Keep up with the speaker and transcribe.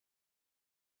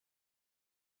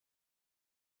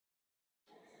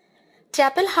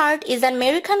Chapel Hart is an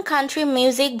American country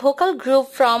music vocal group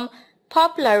from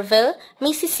Poplarville,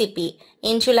 Mississippi.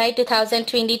 In July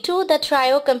 2022, the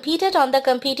trio competed on the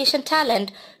competition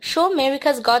talent show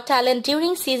America's Got Talent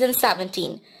during season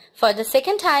 17. For the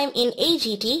second time in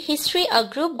AGT history, a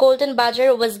group Golden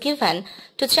Buzzer was given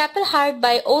to Chapel Hart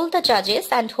by all the judges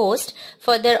and hosts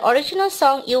for their original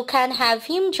song You Can Have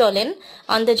Him Jolene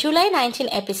on the July 19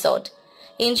 episode.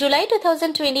 In July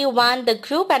 2021, the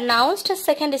group announced a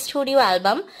second studio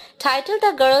album titled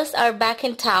The Girls Are Back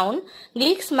in Town.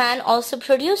 Glixman also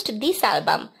produced this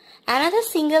album. Another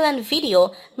single and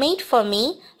video, Made for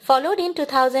Me, followed in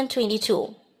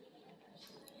 2022.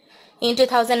 In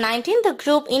 2019, the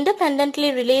group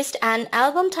independently released an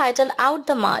album titled Out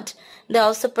the Mud. They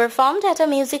also performed at a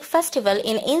music festival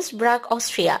in Innsbruck,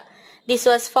 Austria. This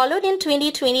was followed in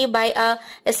 2020 by a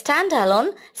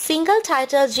standalone single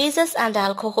titled Jesus and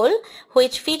Alcohol,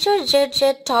 which featured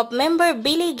Jet top member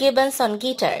Billy Gibbons on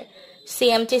guitar.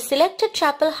 CMT selected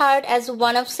Chapel Hart as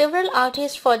one of several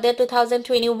artists for their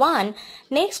 2021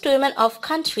 Next Women of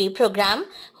Country program,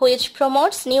 which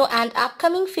promotes new and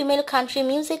upcoming female country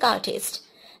music artists.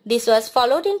 This was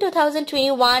followed in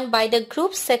 2021 by the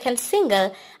group's second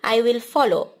single, I Will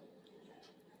Follow.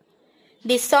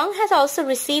 This song has also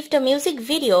received a music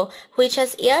video which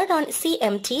has aired on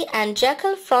CMT, and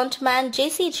Jackal frontman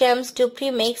Jesse James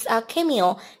Dupree makes a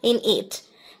cameo in it.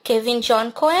 Kevin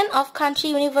John Cohen of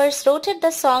Country Universe wrote the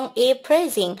song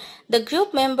praising the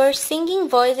group members' singing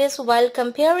voices while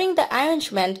comparing the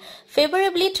arrangement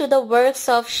favorably to the works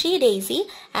of She Daisy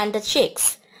and the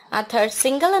Chicks. A third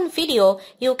single and video,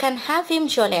 You Can Have Him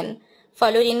Jolene,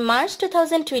 followed in March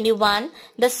 2021.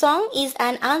 The song is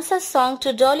an answer song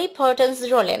to Dolly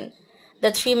Parton's Rollin'.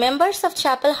 The three members of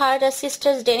Chapel Hart are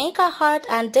sisters Danica Hart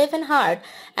and Devon Hart,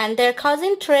 and their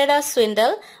cousin Trera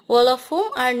Swindle, all of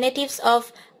whom are natives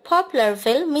of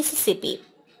Poplarville, Mississippi.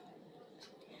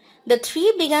 The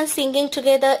three began singing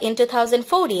together in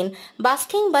 2014,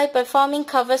 busking by performing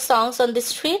cover songs on the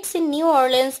streets in New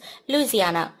Orleans,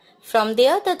 Louisiana. From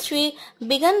there, the three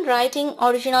began writing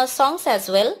original songs as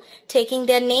well. Taking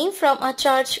their name from a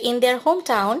church in their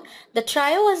hometown, the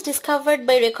trio was discovered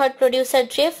by record producer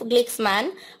Jeff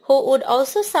Glixman, who would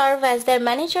also serve as their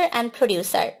manager and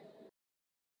producer.